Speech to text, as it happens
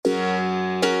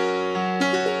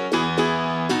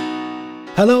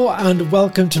Hello and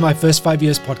welcome to my First 5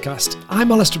 Years podcast.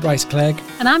 I'm Alistair Bryce-Clegg.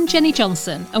 And I'm Jenny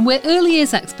Johnson, and we're early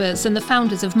years experts and the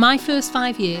founders of My First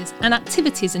 5 Years, an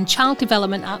activities and child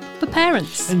development app for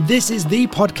parents. And this is the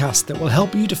podcast that will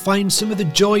help you to find some of the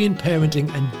joy in parenting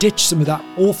and ditch some of that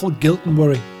awful guilt and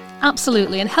worry.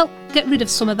 Absolutely, and help get rid of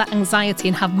some of that anxiety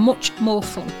and have much more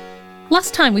fun.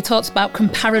 Last time we talked about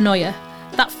comparanoia,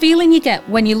 that feeling you get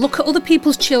when you look at other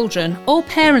people's children or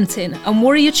parenting and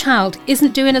worry your child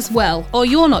isn't doing as well or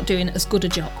you're not doing as good a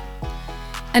job.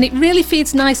 And it really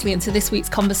feeds nicely into this week's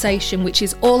conversation, which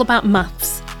is all about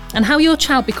maths and how your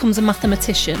child becomes a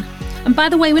mathematician. And by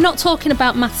the way, we're not talking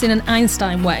about maths in an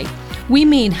Einstein way. We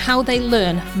mean how they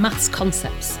learn maths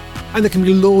concepts. And there can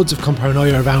be loads of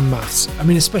comparanoia around maths. I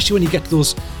mean, especially when you get to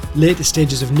those later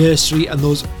stages of nursery and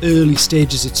those early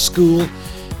stages at school.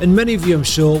 And many of you, I'm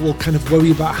sure, will kind of worry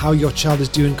about how your child is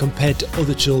doing compared to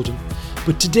other children.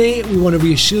 But today we want to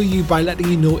reassure you by letting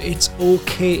you know it's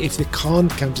okay if they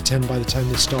can't count to 10 by the time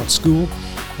they start school.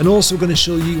 And also going to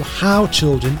show you how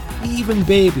children, even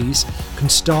babies, can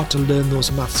start to learn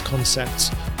those maths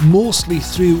concepts. Mostly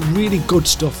through really good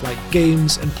stuff like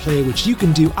games and play, which you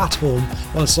can do at home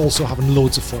whilst also having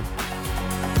loads of fun.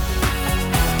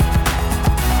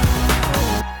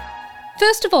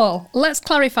 First of all, let's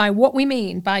clarify what we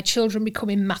mean by children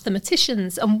becoming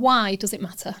mathematicians and why does it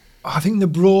matter? I think in the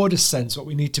broadest sense, what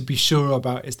we need to be sure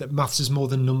about is that maths is more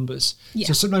than numbers. Yeah.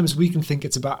 So sometimes we can think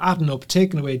it's about adding up,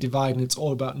 taking away, dividing, it's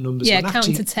all about numbers. Yeah,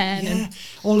 counting to 10. Yeah,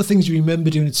 all the things you remember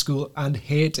doing at school and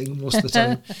hating most of the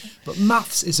time. But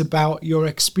maths is about your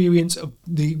experience of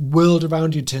the world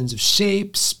around you in terms of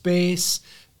shape, space,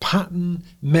 pattern,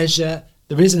 measure.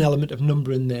 There is an element of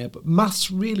number in there, but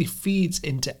maths really feeds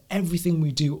into everything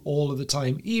we do all of the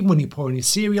time. Even when you pour in your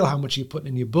cereal, how much are you putting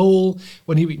in your bowl?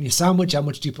 When you're eating your sandwich, how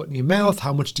much do you put in your mouth?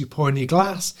 How much do you pour in your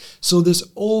glass? So there's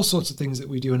all sorts of things that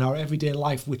we do in our everyday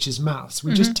life, which is maths.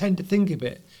 We just tend to think of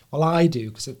it, well, I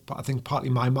do, because I think partly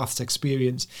my maths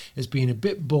experience has been a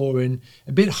bit boring,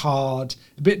 a bit hard,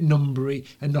 a bit numbery,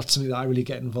 and not something that I really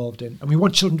get involved in. And we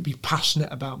want children to be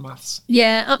passionate about maths.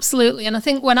 Yeah, absolutely. And I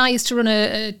think when I used to run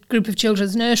a group of children's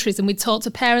nurseries and we'd talk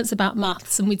to parents about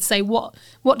maths and we'd say, what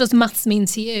does maths mean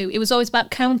to you? It was always about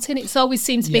counting. It's always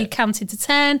seemed to be counting to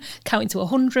 10, counting to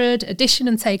 100, addition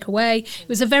and take away. It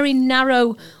was a very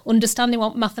narrow understanding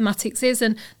what mathematics is.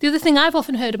 And the other thing I've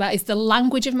often heard about is the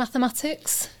language of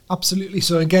mathematics. Absolutely.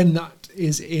 So again, that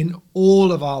is in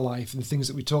all of our life and the things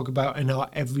that we talk about in our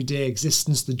everyday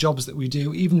existence, the jobs that we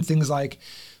do, even things like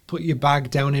put your bag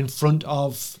down in front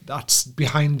of, that's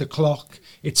behind the clock,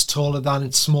 it's taller than,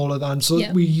 it's smaller than.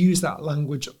 So we use that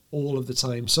language all of the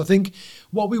time. So I think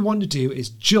what we want to do is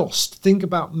just think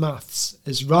about maths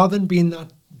as rather than being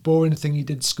that boring thing you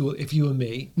did at school, if you were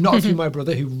me, not if you're my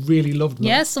brother who really loved maths.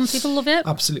 Yeah, some people love it.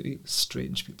 Absolutely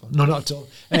strange people. No, not at all.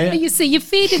 You see, you're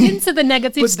feeding into the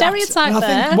negative stereotype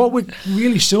there. I think what we're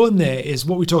really showing there is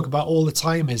what we talk about all the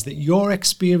time is that your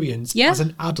experience as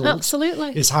an adult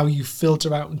is how you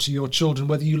filter out into your children,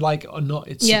 whether you like it or not,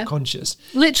 it's subconscious.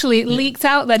 Literally leaked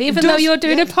out then, even though you're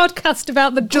doing a podcast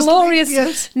about the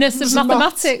gloriousness of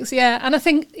mathematics. Yeah, and I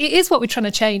think it is what we're trying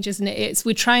to change, isn't it?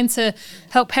 We're trying to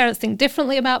help parents think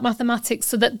differently about mathematics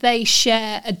so that they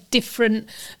share a different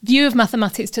view of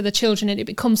mathematics to the children and it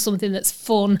becomes something that's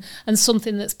fun and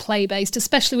something that's play-based,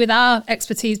 especially with our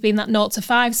expertise being that 0 to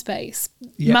 5 space.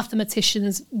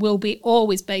 Mathematicians will be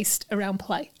always based around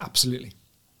play. Absolutely.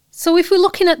 So if we're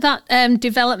looking at that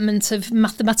development of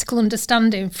mathematical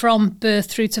understanding from birth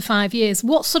through to 5 years,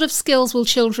 what sort of skills will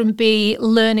children be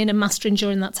learning and mastering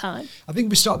during that time? I think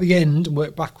we start at the end and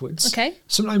work backwards. Okay.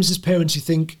 Sometimes as parents you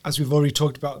think, as we've already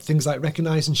talked about, things like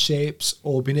recognising shapes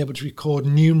or being able to record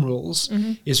numerals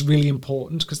is really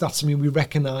important because that's something we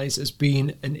recognise as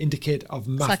being an indicator of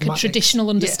mathematics. It's like a traditional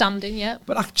understanding, yeah.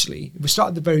 But actually, if we start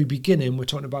at the very beginning, we're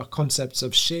talking about concepts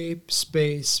of shape,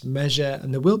 space, measure,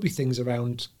 and there will be things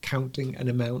around counting an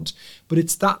amount, but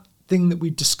it's that thing that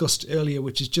we discussed earlier,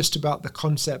 which is just about the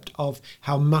concept of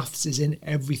how maths is in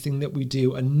everything that we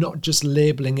do and not just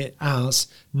labelling it as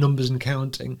numbers and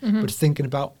counting, but thinking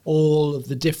about all of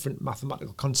the different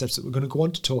mathematical concepts that we're going to go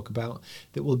on to talk about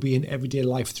that will be in everyday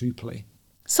life through play.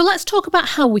 So let's talk about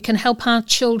how we can help our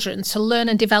children to learn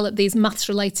and develop these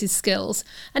maths-related skills.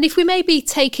 And if we maybe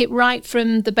take it right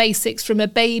from the basics, from a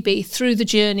baby through the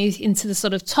journey into the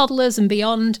sort of toddlers and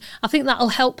beyond, I think that'll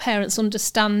help parents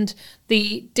understand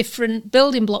the different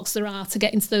building blocks there are to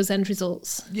get into those end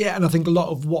results. Yeah, and I think a lot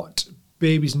of what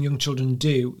babies and young children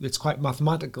do that's quite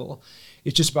mathematical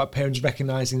It's just about parents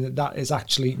recognising that that is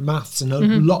actually maths, and a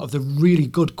lot of the really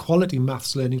good quality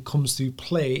maths learning comes through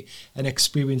play and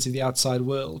experience of the outside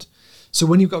world. So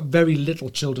when you've got very little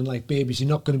children like babies, you're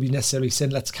not going to be necessarily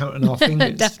saying, let's count on our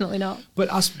fingers. Definitely not.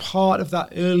 But as part of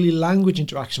that early language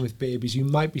interaction with babies, you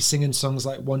might be singing songs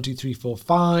like 1, 2, 3, 4,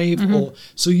 5. Or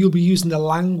so you'll be using the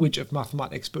language of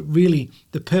mathematics. But really,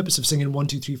 the purpose of singing 1,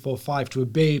 2, 3, 4, 5 to a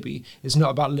baby is not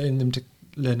about teaching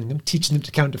them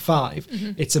to count to 5.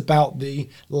 It's about the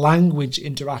language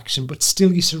interaction, but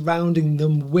still you're surrounding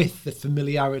them with the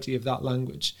familiarity of that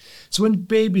language. So when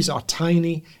babies are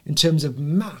tiny, in terms of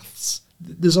maths,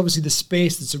 there's obviously the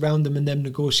space that's around them and them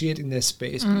negotiating their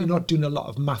space, but you're not doing a lot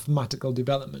of mathematical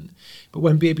development. But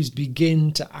when babies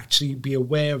begin to actually be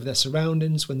aware of their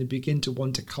surroundings, when they begin to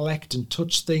want to collect and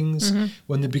touch things,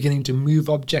 when they're beginning to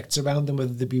move objects around them,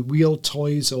 whether they be wheel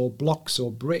toys or blocks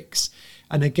or bricks,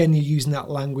 and again, you're using that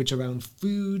language around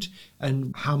food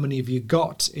and how many have you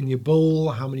got in your bowl,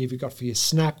 how many have you got for your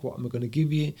snack, what am I going to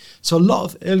give you? So a lot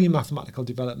of early mathematical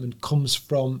development comes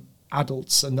from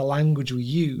adults and the language we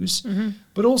use,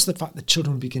 but also the fact that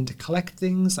children begin to collect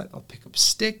things, like they'll pick up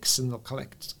sticks and they'll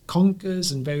collect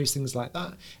conkers and various things like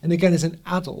that. And again, as an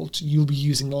adult, you'll be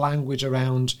using language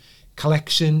around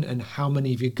collection and how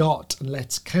many have you got and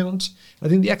let's count. I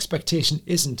think the expectation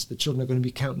isn't that children are going to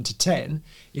be counting to 10.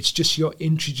 It's just you're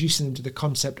introducing them to the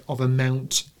concept of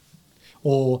amount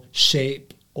or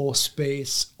shape or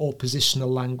space or positional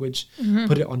language.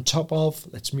 Put it on top of,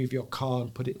 let's move your car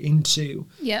and put it into.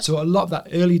 So a lot of that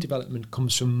early development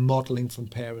comes from modelling from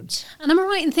parents. And am I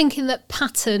right in thinking that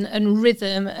pattern and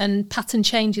rhythm and pattern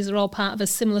changes are all part of a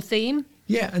similar theme?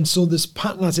 Yeah, and so there's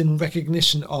pattern as in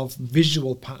recognition of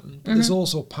visual pattern, but there's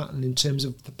also pattern in terms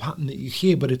of the pattern that you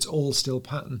hear, but it's all still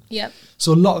pattern.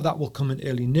 So a lot of that will come in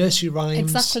early nursery rhymes.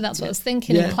 Exactly, that's what I was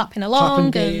thinking, and clapping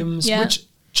along. Clapping games, which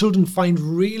children find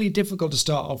really difficult to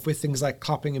start off with, things like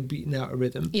clapping and beating out a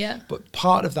rhythm. But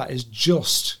part of that is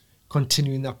just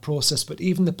continuing that process. But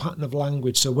even the pattern of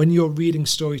language, so when you're reading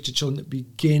stories to children that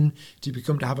begin to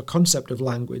have a concept of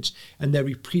language and they're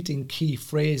repeating key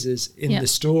phrases in the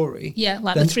story,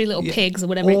 like the Three Little Pigs or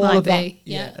whatever it might be,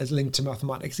 as linked to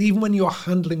mathematics. Even when you're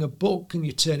handling a book and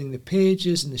you're turning the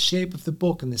pages and the shape of the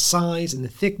book and the size and the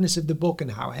thickness of the book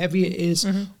and how heavy it is,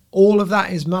 all of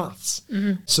that is maths.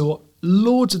 So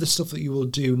loads of the stuff that you will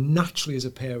do naturally as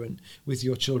a parent with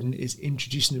your children is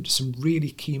introducing them to some really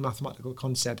key mathematical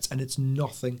concepts, and it's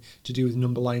nothing to do with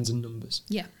number lines and numbers.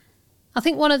 I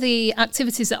think one of the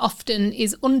activities that often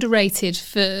is underrated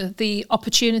for the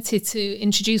opportunity to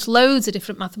introduce loads of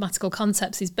different mathematical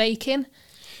concepts is baking.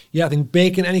 I think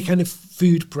baking, any kind of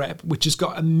food prep, which has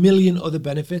got a million other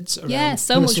benefits around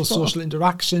personal social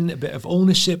interaction, a bit of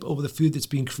ownership over the food that's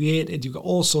being created. You've got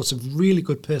all sorts of really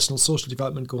good personal social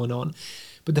development going on.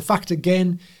 But the fact,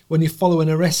 again, when you're following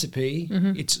a recipe,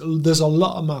 there's a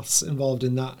lot of maths involved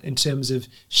in that in terms of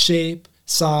shape,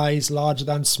 size, larger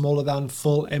than, smaller than,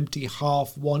 full, empty,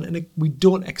 half, one. And we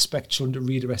don't expect children to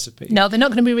read a recipe. No, they're not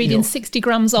going to be reading 60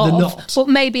 grams of, but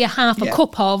maybe a half a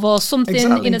cup of, or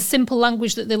something in a simple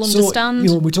language that they'll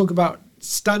understand. We talk about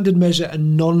standard measure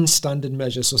and non-standard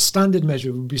measure. So standard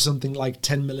measure would be something like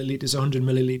 10 millilitres, 100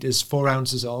 millilitres, 4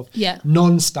 ounces of.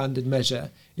 Non-standard measure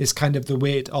is kind of the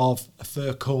weight of a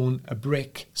fir cone, a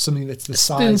brick, something that's the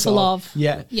size of.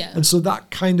 And so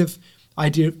that kind of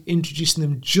idea of introducing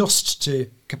them just to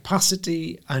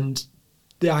capacity and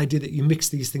the idea that you mix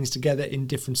these things together in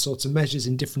different sorts of measures,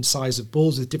 in different size of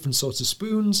bowls with different sorts of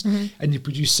spoons, and you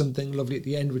produce something lovely at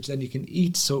the end, which then you can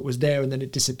eat. So it was there and then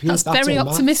it disappeared. That's very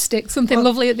optimistic, something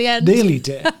lovely at the end. Nearly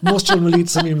did. Most children will eat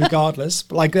something regardless.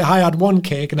 But like I had one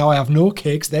cake and now I have no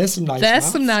cakes. There's some nice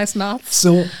maths. Some nice maths.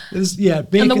 So there's,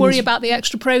 bacon. And the worry about the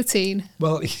extra protein.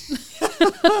 Well,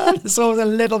 so a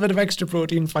little bit of extra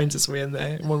protein finds its way in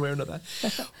there in one way or another.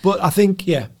 But I think,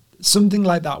 something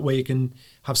like that where you can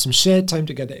have some shared time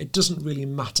together. It doesn't really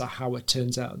matter how it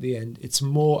turns out at the end. It's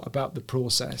more about the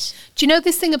process. Do you know,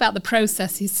 this thing about the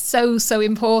process is so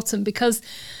important, because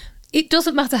it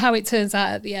doesn't matter how it turns out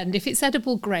at the end. If it's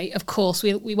edible, great. Of course,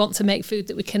 we want to make food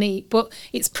that we can eat, but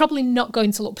it's probably not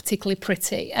going to look particularly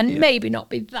pretty and maybe not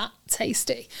be that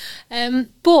tasty.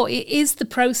 But it is the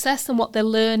process and what they're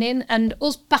learning, and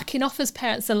us backing off as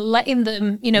parents and letting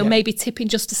them, maybe tipping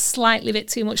just a slightly bit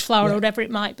too much flour or whatever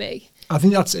it might be. I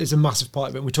think that is a massive part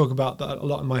of it. And we talk about that a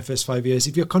lot in my first 5 years.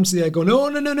 If you're constantly there going, oh,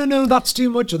 no, that's too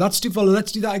much, or that's too full,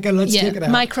 let's do that again, let's take it out.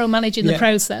 Micromanaging the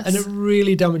process. And it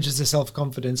really damages their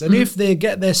self-confidence. And if they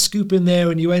get their scoop in there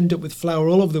and you end up with flour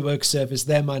all over the work surface,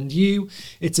 them and you,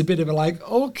 it's a bit of a like,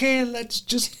 okay, let's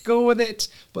just go with it.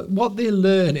 But what they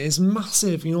learn is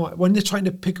massive. You know, when they're trying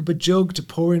to pick up a jug to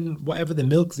pour in whatever, the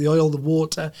milk, the oil, the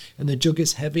water, and the jug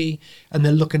is heavy, and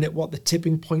they're looking at what the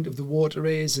tipping point of the water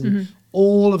is, and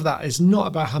all of that is not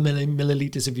about how many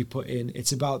milliliters have you put in.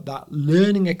 It's about that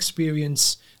learning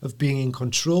experience of being in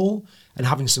control and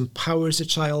having some power as a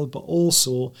child, but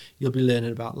also you'll be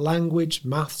learning about language,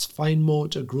 maths, fine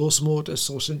motor, gross motor,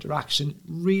 social interaction,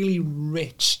 really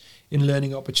rich in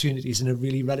learning opportunities in a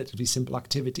really relatively simple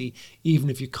activity, even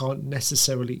if you can't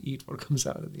necessarily eat what comes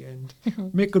out at the end.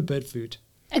 Make good bird food.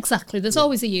 Exactly. There's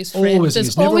always a use for it.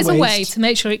 There's always a way to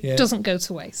make sure it doesn't go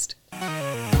to waste.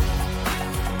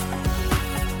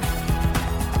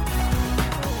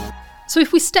 So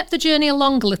if we step the journey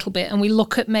along a little bit and we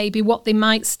look at maybe what they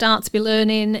might start to be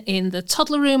learning in the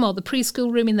toddler room or the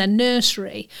preschool room in their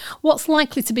nursery, what's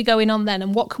likely to be going on then,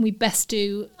 and what can we best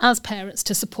do as parents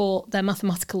to support their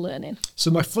mathematical learning?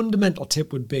 So my fundamental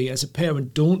tip would be, as a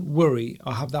parent, don't worry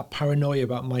or have that paranoia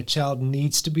about my child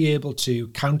needs to be able to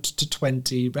count to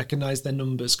 20, recognise their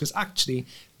numbers, because actually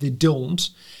they don't.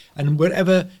 And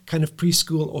whatever kind of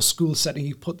preschool or school setting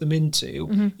you put them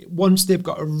into, once they've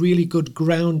got a really good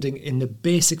grounding in the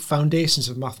basic foundations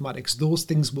of mathematics, those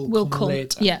things will come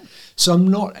later. Yeah. So I'm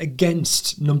not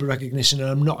against number recognition and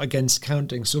I'm not against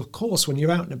counting. So of course, when you're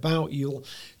out and about,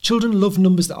 children love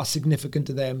numbers that are significant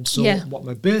to them. So what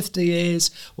my birthday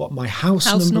is, what my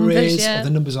house number is, or the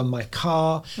numbers on my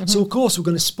car. So of course, we're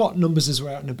going to spot numbers as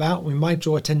we're out and about. We might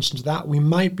draw attention to that. We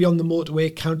might be on the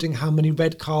motorway counting how many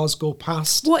red cars go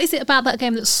past. What is it about that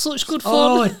game that's such good fun?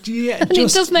 Oh, yeah. And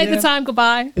it does make the time go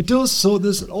by. It does. So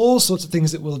there's all sorts of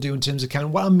things that we'll do in terms of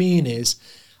counting. What I mean is,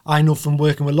 I know from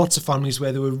working with lots of families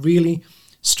where they were really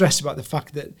stressed about the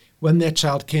fact that when their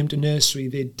child came to nursery,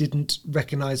 they didn't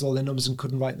recognise all their numbers and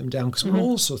couldn't write them down, because we're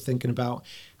also thinking about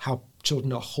how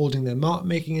children are holding their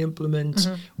mark-making implement,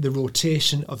 the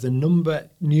rotation of the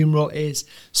numeral is.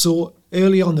 So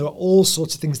early on, there are all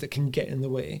sorts of things that can get in the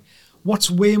way.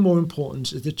 What's way more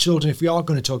important is that children, if we are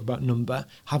going to talk about number,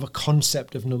 have a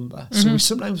concept of number. So we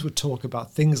sometimes would talk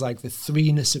about things like the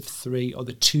 3-ness of 3 or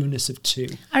the 2-ness of 2.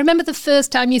 I remember the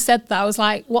first time you said that, I was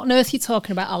like, what on earth are you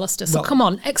talking about, Alistair? So come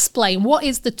on, explain. What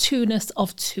is the 2-ness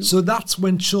of 2? So that's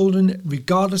when children,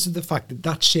 regardless of the fact that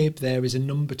that shape there is a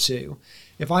number 2,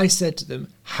 if I said to them,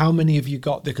 how many have you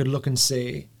got, they could look and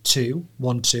say 2,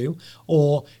 1, 2,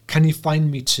 or can you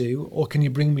find me 2, or can you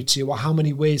bring me 2, or how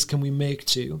many ways can we make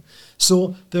 2?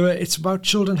 So it's about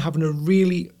children having a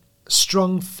really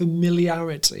strong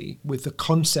familiarity with the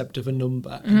concept of a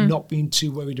number and not being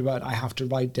too worried about, I have to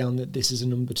write down that this is a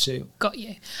number 2. Got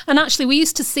you. And actually, we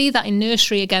used to see that in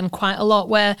nursery again quite a lot,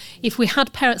 where if we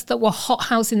had parents that were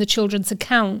hothousing the children to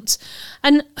count,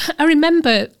 and I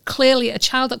remember clearly a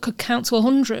child that could count to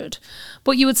 100,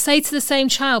 but you would say to the same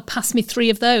child, pass me 3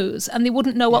 of those, and they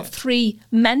wouldn't know what 3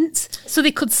 meant. So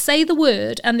they could say the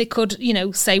word and they could,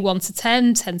 say 1 to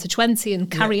 10, 10 to 20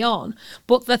 and carry on.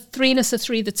 But the 3-ness of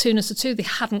 3, the 2-ness of 2, they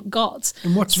hadn't got.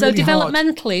 And what's so really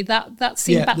developmentally, that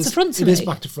seemed back to front to me. It is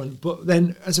back to front. But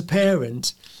then as a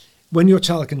parent, when your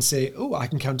child can say, oh, I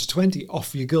can count to 20,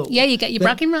 off you go. Yeah, you get your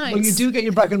bragging rights. Well, you do get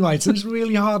your bragging rights, and it's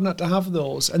really hard not to have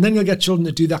those. And then you'll get children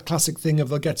that do that classic thing of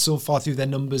they'll get so far through their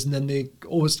numbers and then they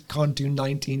always can't do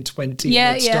 19, 20,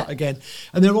 and start again.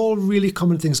 And they're all really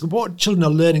common things. What children are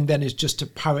learning then is just to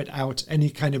parrot out any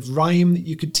kind of rhyme that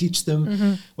you could teach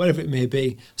them, whatever it may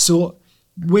be. So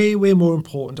way, way more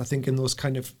important, I think, in those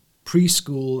kind of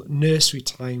preschool, nursery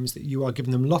times, that you are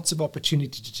giving them lots of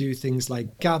opportunity to do things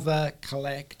like gather,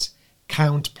 collect,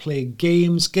 count, play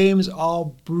games. Games are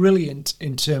brilliant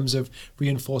in terms of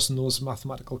reinforcing those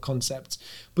mathematical concepts,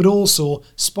 but also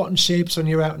spotting shapes when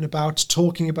you're out and about,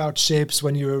 talking about shapes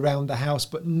when you're around the house,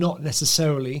 but not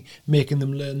necessarily making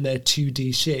them learn their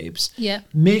 2D shapes. Yeah.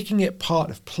 Making it part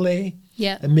of play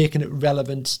and making it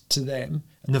relevant to them.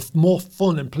 And the more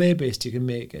fun and play-based you can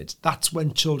make it, that's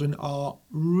when children are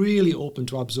really open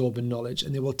to absorbing knowledge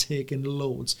and they will take in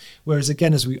loads. Whereas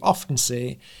again, as we often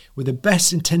say, with the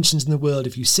best intentions in the world,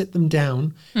 if you sit them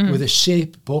down with a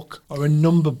shape book or a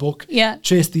number book,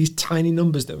 trace these tiny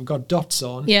numbers that have got dots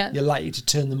on, you're likely to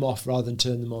turn them off rather than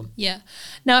turn them on. Yeah.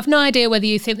 Now, I've no idea whether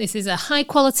you think this is a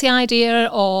high-quality idea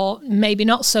or maybe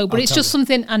not so, but it's just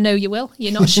something, I know you will,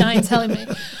 you're not shy in telling me,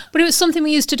 but it was something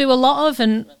we used to do a lot of,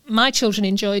 and my children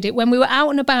enjoyed it. When we were out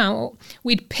and about,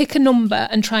 we'd pick a number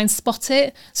and try and spot it.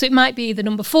 it. So it might be the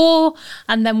number 4,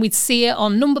 and then we'd see it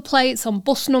on number plates, on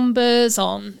bus numbers,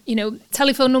 on,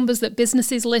 telephone numbers that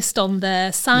businesses list on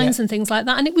their signs and things like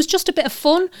that. And it was just a bit of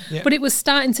fun, but it was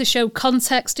starting to show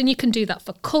context, and you can do that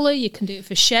for colour, you can do it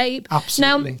for shape.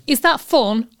 Absolutely. Now, is that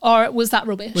fun or was that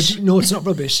rubbish? Well, no, it's not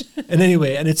rubbish. And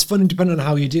anyway, and it's fun depending on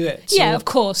how you do it. So, yeah, of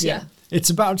course, yeah. It's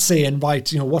about saying,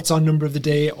 right, what's our number of the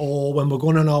day, or when we're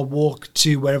going on our walk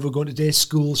to wherever we're going today,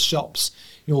 schools, shops,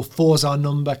 4's our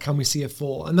number, can we see a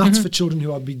 4? And that's for children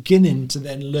who are beginning to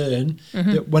then learn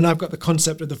that when I've got the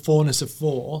concept of the 4ness of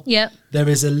 4, there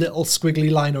is a little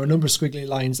squiggly line or a number of squiggly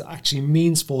lines that actually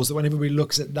means 4, so when everybody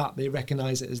looks at that, they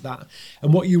recognise it as that.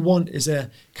 And what you want is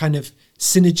a kind of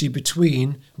synergy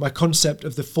between my concept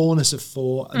of the 4ness of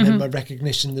 4 and then my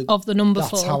recognition of the number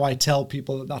that's 4. How I tell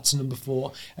people that that's number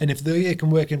 4. And if they can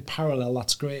work in parallel,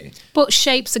 that's great. But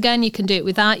shapes, again, you can do it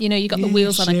with that. You got the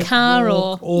wheels on a car,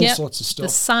 walk, or all sorts of stuff.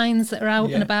 The signs that are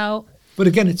out and about. But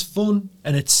again, it's fun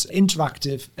and it's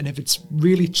interactive. And if it's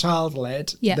really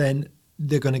child-led, then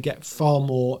they're going to get far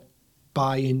more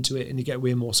buy into it and you get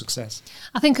way more success.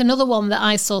 I think another one that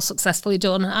I saw successfully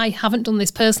done, I haven't done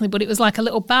this personally, but it was like a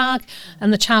little bag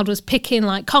and the child was picking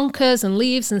like conkers and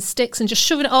leaves and sticks and just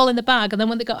shoving it all in the bag, and then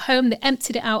when they got home they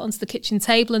emptied it out onto the kitchen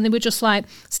table and they were just like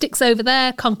sticks over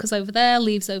there, conkers over there,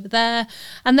 leaves over there,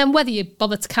 and then whether you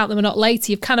bother to count them or not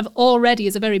later, you've kind of already,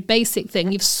 as a very basic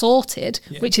thing, you've sorted,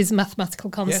 which is a mathematical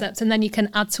concept, and then you can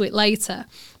add to it later,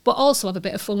 but also have a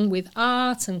bit of fun with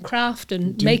art and craft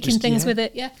and making things with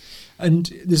it.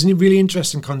 And there's a really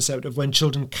interesting concept of when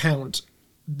children count,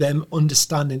 them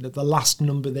understanding that the last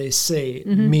number they say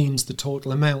means the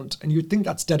total amount. And you'd think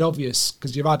that's dead obvious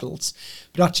because you're adults.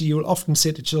 But actually, you will often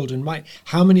say to children, right,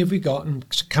 how many have we got? And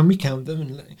can we count them?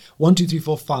 And 1, 2, 3,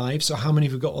 4, 5. So how many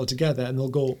have we got altogether? And they'll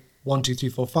go 1, 2, 3,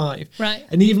 4, 5. Right.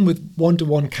 And even with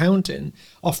one-to-one counting,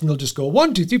 often they'll just go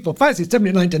 1, 2, 3, 4, 5, 6, 7,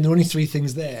 8, 9, 10. There are only 3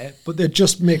 things there, but they're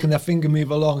just making their finger move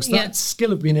along. So that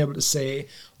skill of being able to say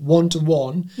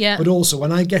one-to-one, but also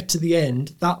when I get to the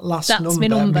end, that last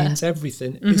number means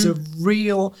everything, is a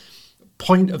real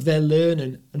point of their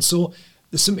learning. And so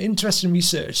there's some interesting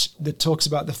research that talks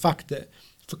about the fact that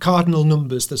for cardinal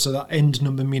numbers, so that end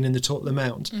number meaning the total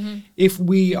amount, if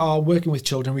we are working with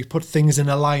children, we put things in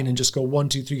a line and just go 1,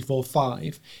 2, 3, 4,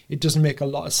 5, it doesn't make a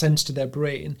lot of sense to their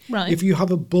brain. Right. If you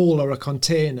have a bowl or a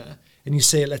container and you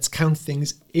say, let's count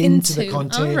things into the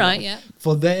container,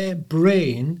 for their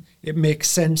brain, it makes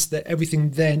sense that everything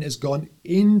then has gone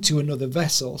into another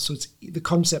vessel. So it's the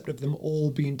concept of them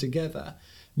all being together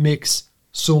makes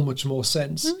so much more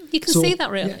sense. You can see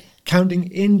that really. Yeah,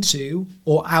 counting into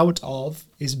or out of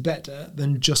is better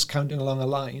than just counting along a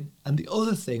line. And the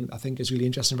other thing I think is really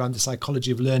interesting around the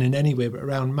psychology of learning anyway, but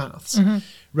around maths,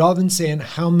 rather than saying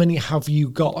how many have you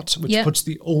got, which puts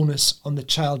the onus on the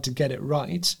child to get it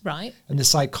right, and the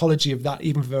psychology of that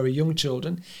even for very young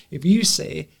children, if you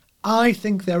say, I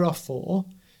think there are 4,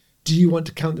 do you want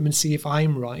to count them and see if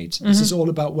I'm right? This is all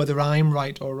about whether I'm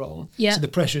right or wrong. So the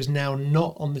pressure is now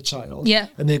not on the child.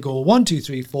 And they go 1, 2,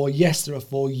 3, 4. Yes, there are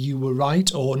 4. You were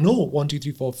right. Or no, 1, 2,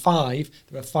 3, 4, 5.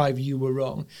 There are 5. You were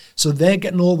wrong. So they're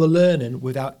getting all the learning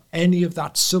without any of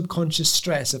that subconscious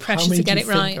stress of pressure how many to get do you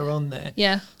it think right. are on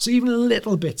there. So even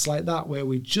little bits like that where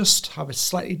we just have a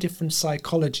slightly different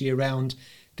psychology around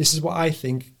this is what I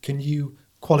think. Can you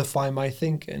qualify my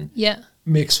thinking?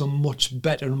 Makes for much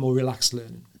better and more relaxed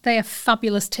learning. They are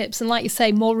fabulous tips, and like you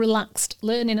say, more relaxed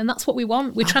learning, and that's what we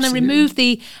want. We're trying to remove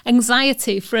the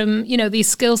anxiety from these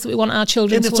skills that we want our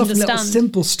children to understand. Little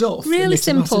simple stuff. Really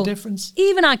simple. A massive difference.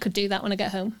 Even I could do that when I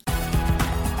get home.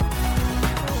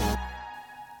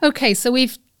 Okay, so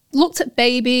we've looked at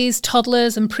babies,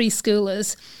 toddlers, and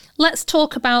preschoolers. Let's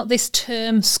talk about this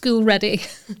term school ready.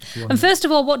 And first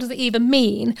of all, what does it even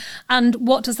mean? And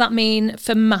what does that mean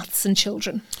for maths and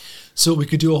children? So we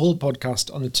could do a whole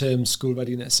podcast on the term school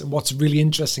readiness. And what's really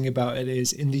interesting about it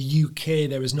is in the UK,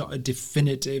 there is not a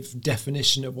definitive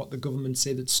definition of what the government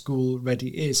say that school ready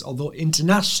is. Although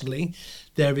internationally,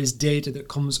 there is data that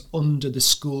comes under the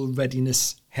school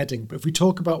readiness heading. But if we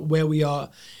talk about where we are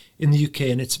in the UK,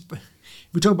 and if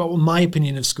we talk about what my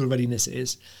opinion of school readiness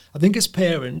is, I think as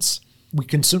parents, we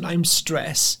can sometimes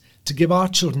stress to give our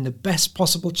children the best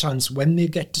possible chance when they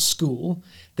get to school,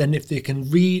 then if they can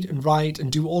read and write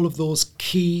and do all of those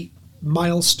key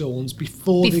milestones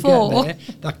before they get there,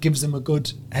 that gives them a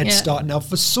good head start. Now,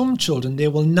 for some children, they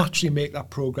will naturally make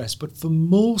that progress. But for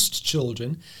most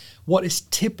children, what is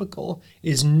typical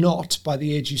is not by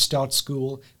the age you start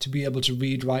school to be able to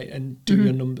read, write and do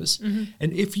your numbers.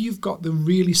 And if you've got the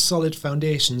really solid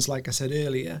foundations, like I said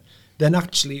earlier, then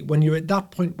actually when you're at that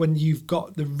point when you've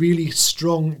got the really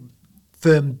strong,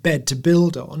 firm bed to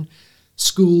build on,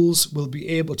 schools will be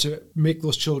able to make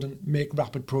those children make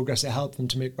rapid progress, or help them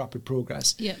to make rapid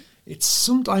progress. Yeah. It's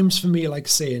sometimes for me like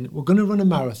saying, we're going to run a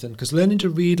marathon, because learning to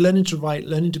read, learning to write,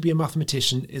 learning to be a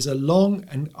mathematician is a long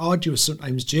and arduous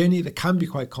sometimes journey that can be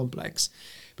quite complex.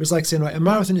 But it's like saying, right, a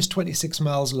marathon is 26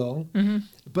 miles long,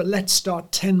 but let's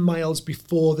start 10 miles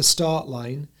before the start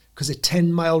line, because a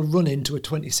 10-mile run into a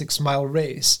 26-mile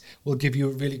race will give you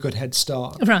a really good head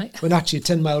start. Right. When actually a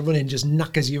 10-mile run in just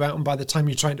knackers you out, and by the time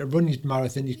you're trying to run your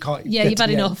marathon, you can't get you've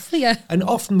had enough. Yeah. And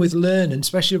often with learning,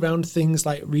 especially around things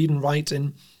like reading,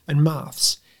 writing and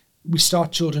maths, we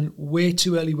start children way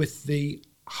too early with the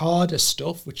harder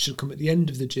stuff, which should come at the end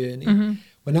of the journey,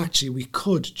 when actually we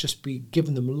could just be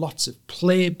giving them lots of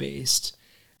play-based,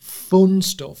 fun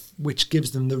stuff, which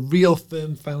gives them the real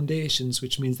firm foundations,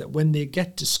 which means that when they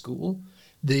get to school,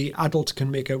 the adult can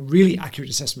make a really accurate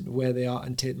assessment of where they are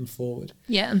and take them forward.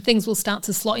 Yeah, and things will start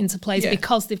to slot into place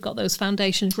because they've got those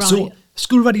foundations right. So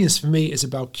school readiness for me is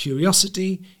about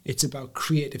curiosity, it's about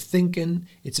creative thinking,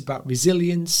 it's about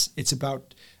resilience, it's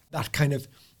about that kind of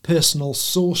personal,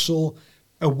 social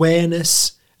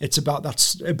awareness. It's about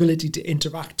that ability to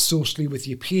interact socially with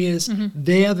your peers.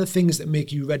 They are the things that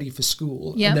make you ready for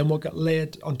school. Yep. And then what got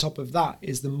layered on top of that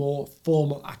is the more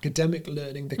formal academic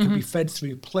learning that can be fed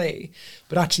through play.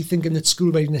 But actually thinking that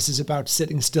school readiness is about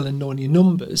sitting still and knowing your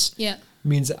numbers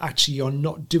means that actually you're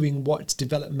not doing what's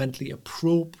developmentally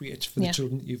appropriate for the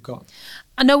children that you've got.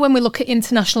 I know when we look at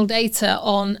international data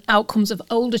on outcomes of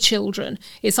older children,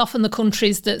 it's often the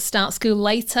countries that start school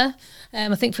later.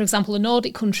 I think, for example, the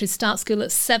Nordic countries start school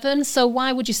at 7. So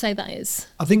why would you say that is?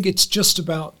 I think it's just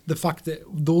about the fact that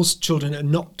those children are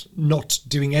not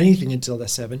doing anything until they're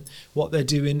 7. What they're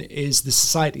doing is the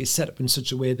society is set up in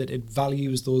such a way that it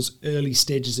values those early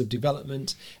stages of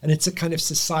development. And it's a kind of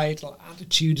societal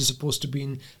attitude as opposed to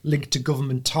being linked to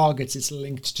government targets. It's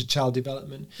linked to child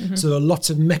development. So there are lots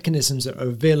of mechanisms that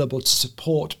are available to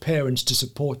support parents, to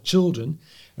support children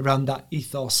around that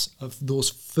ethos of those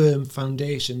firm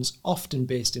foundations, often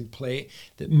based in play,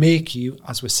 that make you,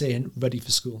 as we're saying, ready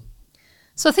for school.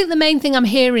 So I think the main thing I'm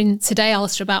hearing today,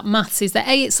 Alistair, about maths is that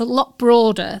A, it's a lot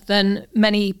broader than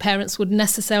many parents would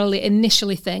necessarily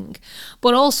initially think,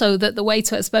 but also that the way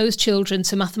to expose children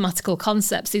to mathematical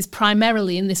concepts is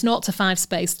primarily in this 0 to 5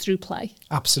 space through play.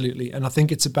 Absolutely. And I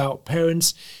think it's about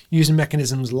parents using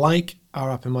mechanisms like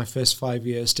our app in My First 5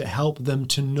 Years to help them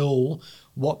to know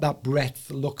what that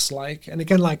breadth looks like. And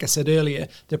again, like I said earlier,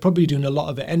 they're probably doing a lot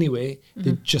of it anyway.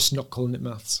 They're just not calling it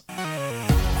maths.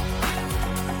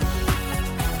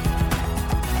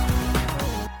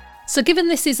 So given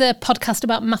this is a podcast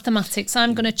about mathematics,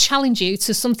 I'm going to challenge you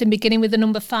to something beginning with the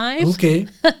number 5. Okay.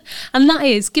 And that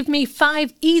is, give me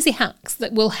 5 easy hacks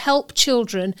that will help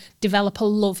children develop a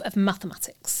love of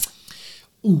mathematics.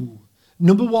 Ooh.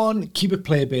 Number 1, keep it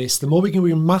play-based. The more we can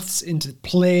bring maths into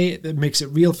play that makes it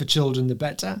real for children, the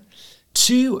better.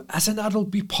 2, as an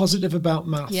adult, be positive about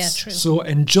maths. Yeah, true. So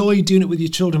enjoy doing it with your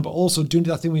children, but also doing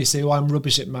that thing where you say, oh, I'm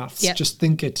rubbish at maths. Yep. Just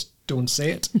think it, don't say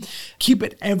it. Keep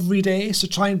it every day. So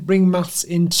try and bring maths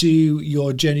into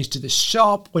your journeys to the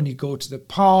shop, when you go to the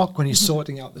park, when you're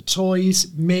sorting out the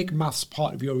toys. Make maths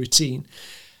part of your routine.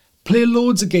 Play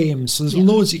loads of games. So there's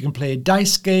loads you can play.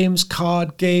 Dice games,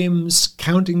 card games,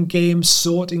 counting games,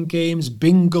 sorting games,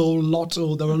 bingo,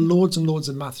 lotto. There are loads and loads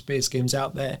of maths-based games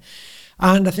out there.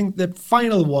 And I think the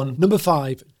final one, number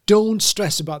 5, don't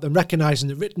stress about them recognising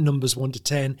the written numbers 1 to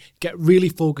 10. Get really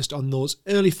focused on those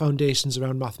early foundations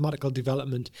around mathematical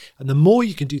development. And the more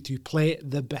you can do through play,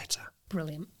 the better.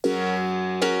 Brilliant.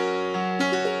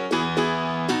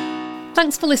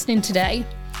 Thanks for listening today.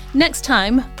 Next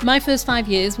time, My First 5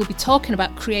 Years will be talking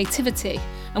about creativity,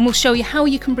 and we'll show you how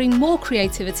you can bring more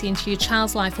creativity into your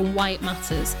child's life and why it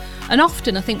matters. And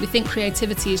often I think we think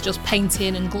creativity is just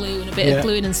painting and glue and a bit of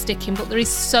gluing and sticking, but there is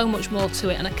so much more to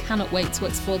it, and I cannot wait to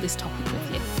explore this topic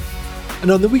with you.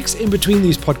 And on the weeks in between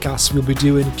these podcasts, we'll be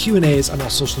doing Q&As on our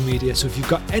social media. So if you've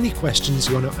got any questions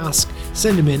you want to ask,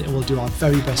 send them in and we'll do our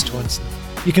very best to answer them.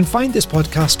 You can find this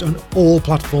podcast on all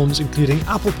platforms, including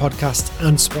Apple Podcasts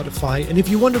and Spotify. And if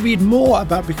you want to read more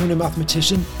about becoming a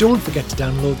mathematician, don't forget to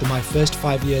download the My First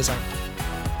 5 Years app.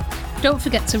 Don't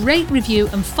forget to rate, review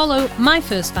and follow My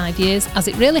First 5 Years, as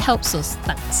it really helps us.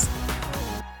 Thanks.